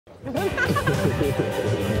Welcome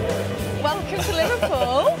to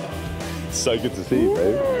Liverpool. So good to see you,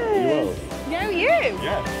 babe. You well? Yeah, you?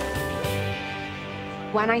 Yeah.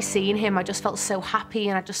 When I seen him, I just felt so happy,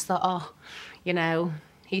 and I just thought, oh, you know,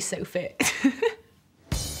 he's so fit.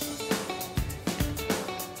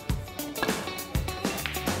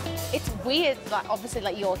 It's weird, like, obviously,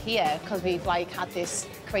 like, you're here because we've, like, had this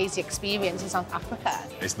crazy experience in South Africa.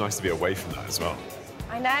 It's nice to be away from that as well.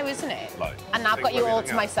 I know, isn't it? Like, and now I've got you all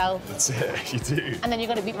to myself. That's it, you do. And then you're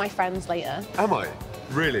going to meet my friends later. Am I?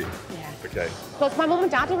 Really? Yeah. Okay. Because my mum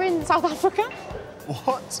and dad are in South Africa.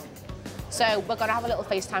 What? So we're going to have a little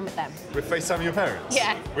FaceTime with them. We're FaceTiming your parents?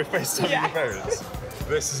 Yeah. We're FaceTiming your parents?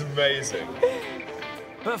 This is amazing.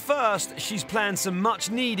 But first, she's planned some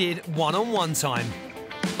much-needed one-on-one time.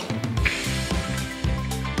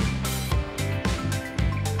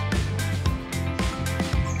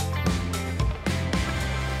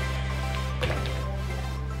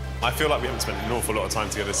 I feel like we haven't spent an awful lot of time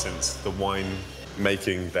together since the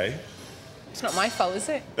wine-making day. It's not my fault, is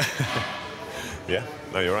it? Yeah,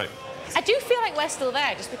 no, you're right. I do feel like we're still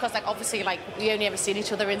there, just because, like, obviously, like, we only ever seen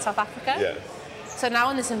each other in South Africa. Yeah. So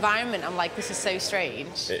now in this environment, I'm like, this is so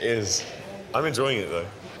strange. It is. I'm enjoying it, though.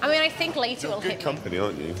 I mean, I think later You're it'll good hit company,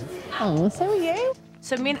 aren't you? Oh, so are you.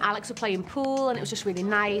 So me and Alex were playing pool, and it was just really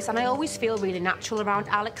nice, and I always feel really natural around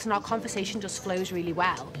Alex, and our conversation just flows really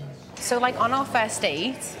well. So, like, on our first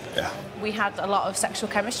date, Yeah. we had a lot of sexual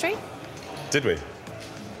chemistry. Did we?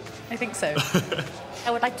 I think so. I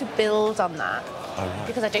would like to build on that, Right.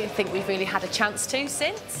 because I don't think we've really had a chance to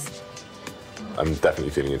since. I'm definitely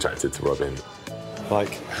feeling attracted to Robyn.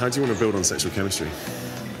 Like, how do you want to build on sexual chemistry?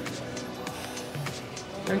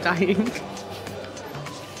 I'm dying.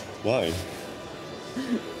 Why?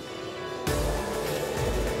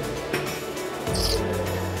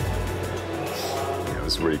 It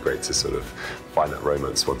was really great to sort of find that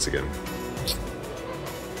romance once again.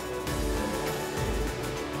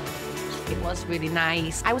 It was really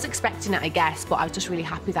nice. I was expecting it, I guess, but I was just really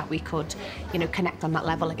happy that we could, you know, connect on that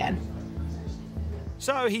level again.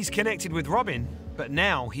 So he's connected with Robyn, but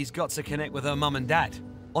now he's got to connect with her mum and dad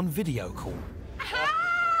on video call.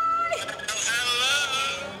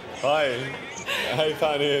 Hi. Hey,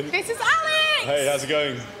 Fanny. This is Alex! Hey, how's it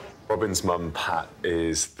going? Robyn's mum, Pat,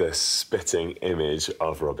 is the spitting image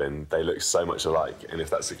of Robyn. They look so much alike, and if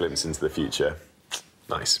that's a glimpse into the future,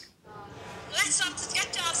 nice. Let's start to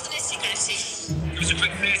get down to the nitty-gritty. Give us a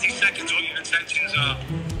quick 30 seconds what your intentions are.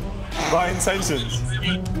 My intentions?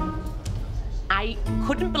 I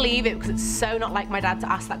couldn't believe it because it's so not like my dad to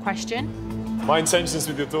ask that question. My intentions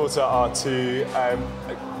with your daughter are to,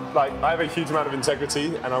 like, I have a huge amount of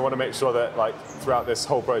integrity, and I want to make sure that, like, throughout this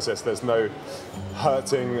whole process, there's no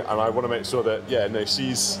hurting, and I want to make sure that, yeah, no,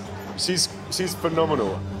 she's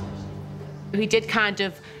phenomenal. He did kind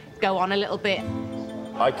of go on a little bit.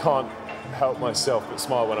 I can't help myself but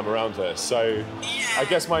smile when I'm around her, so I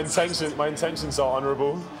guess my intentions are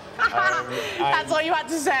honourable. That's all you had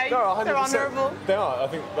to say? No, 100%. They're honourable? They are. I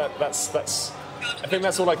think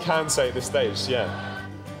that's all I can say at this stage, yeah.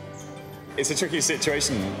 It's a tricky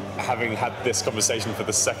situation, having had this conversation for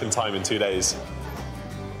the second time in 2 days.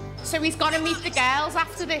 So he's gonna meet the girls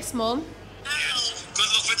after this, Mum? Yes. Good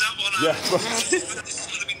luck with that one. Yeah. There's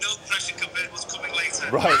going to be no pressure compared to what's coming later.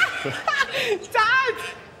 Right. Dad!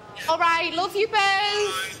 All right, love you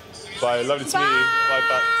both. Bye, lovely to meet you. Bye,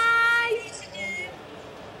 bye.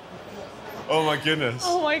 Oh my goodness.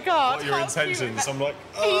 Oh my God. What are your how cute. intentions? I'm like,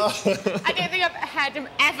 I don't think I've heard him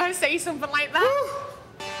ever say something like that.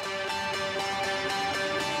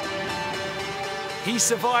 He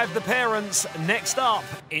survived the parents. Next up,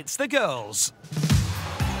 it's the girls.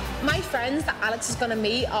 My friends that Alex is gonna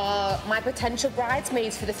meet are my potential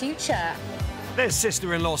bridesmaids for the future. There's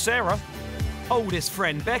sister-in-law Sarah, oldest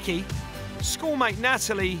friend Becky, schoolmate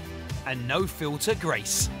Natalie, and no-filter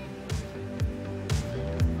Grace.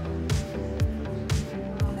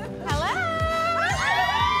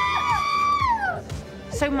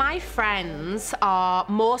 So my friends are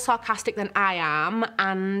more sarcastic than I am,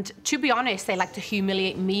 and to be honest, they like to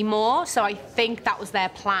humiliate me more, so I think that was their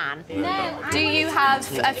plan. No. Do you have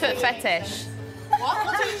a foot fetish? What?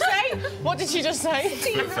 What did you say? What did she just say?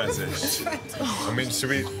 foot fetish. I mean,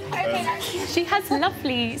 should we... She has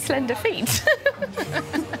lovely, slender feet.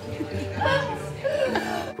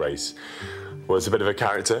 Grace was a bit of a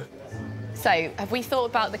character. So, have we thought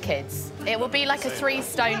about the kids? It will be like a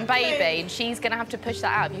 3-stone baby, and she's going to have to push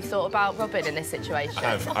that out. Have you thought about Robyn in this situation?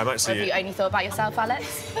 I have. I'm actually... Or have you only thought about yourself,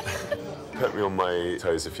 Alex? Put me on my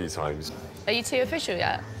toes a few times. Are you 2 official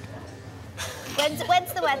yet?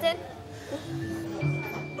 When's the wedding?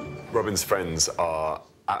 Robyn's friends are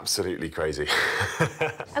Absolutely crazy.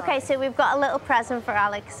 OK, so we've got a little present for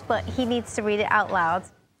Alex, but he needs to read it out loud.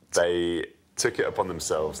 They took it upon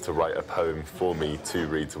themselves to write a poem for me to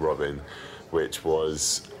read to Robyn, which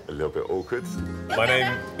was a little bit awkward. My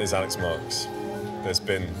name is Alex Marks. There's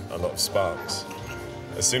been a lot of sparks.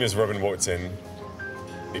 As soon as Robyn walked in,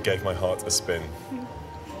 it gave my heart a spin.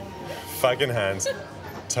 Fag in hand,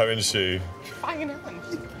 toe in shoe. Fag in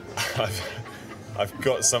hand. I've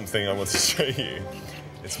got something I want to show you.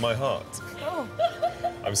 It's my heart. Oh.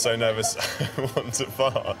 I'm so nervous, I want to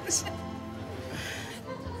fart.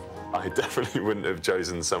 I definitely wouldn't have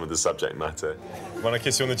chosen some of the subject matter. When I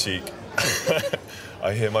kiss you on the cheek,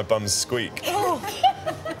 I hear my bum squeak. Oh.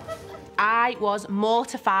 I was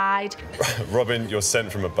mortified. Robyn, you're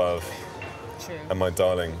sent from above. True. And my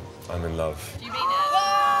darling, I'm in love. Do you mean it? Oh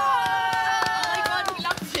my God, we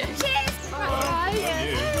loved you. Cheers!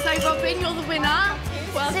 Right. So, Robyn, you're the winner.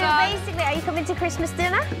 Well so done. basically, are you coming to Christmas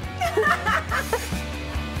dinner?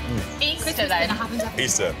 Easter, then.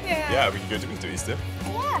 Easter? Yeah, we can do Easter.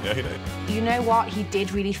 Yeah, you know. You know what? He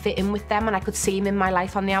did really fit in with them, and I could see him in my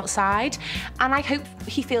life on the outside. And I hope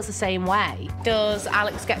he feels the same way. Does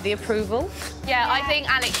Alex get the approval? Yeah, I think,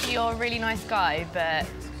 Alex, you're a really nice guy, but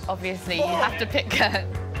obviously you have to pick her.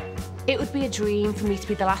 It would be a dream for me to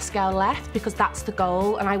be the last girl left, because that's the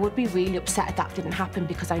goal, and I would be really upset if that didn't happen,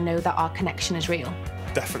 because I know that our connection is real.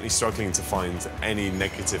 Definitely struggling to find any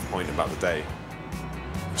negative point about the day.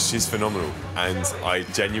 She's phenomenal, and I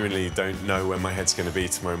genuinely don't know where my head's going to be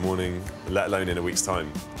tomorrow morning, let alone in a week's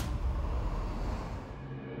time.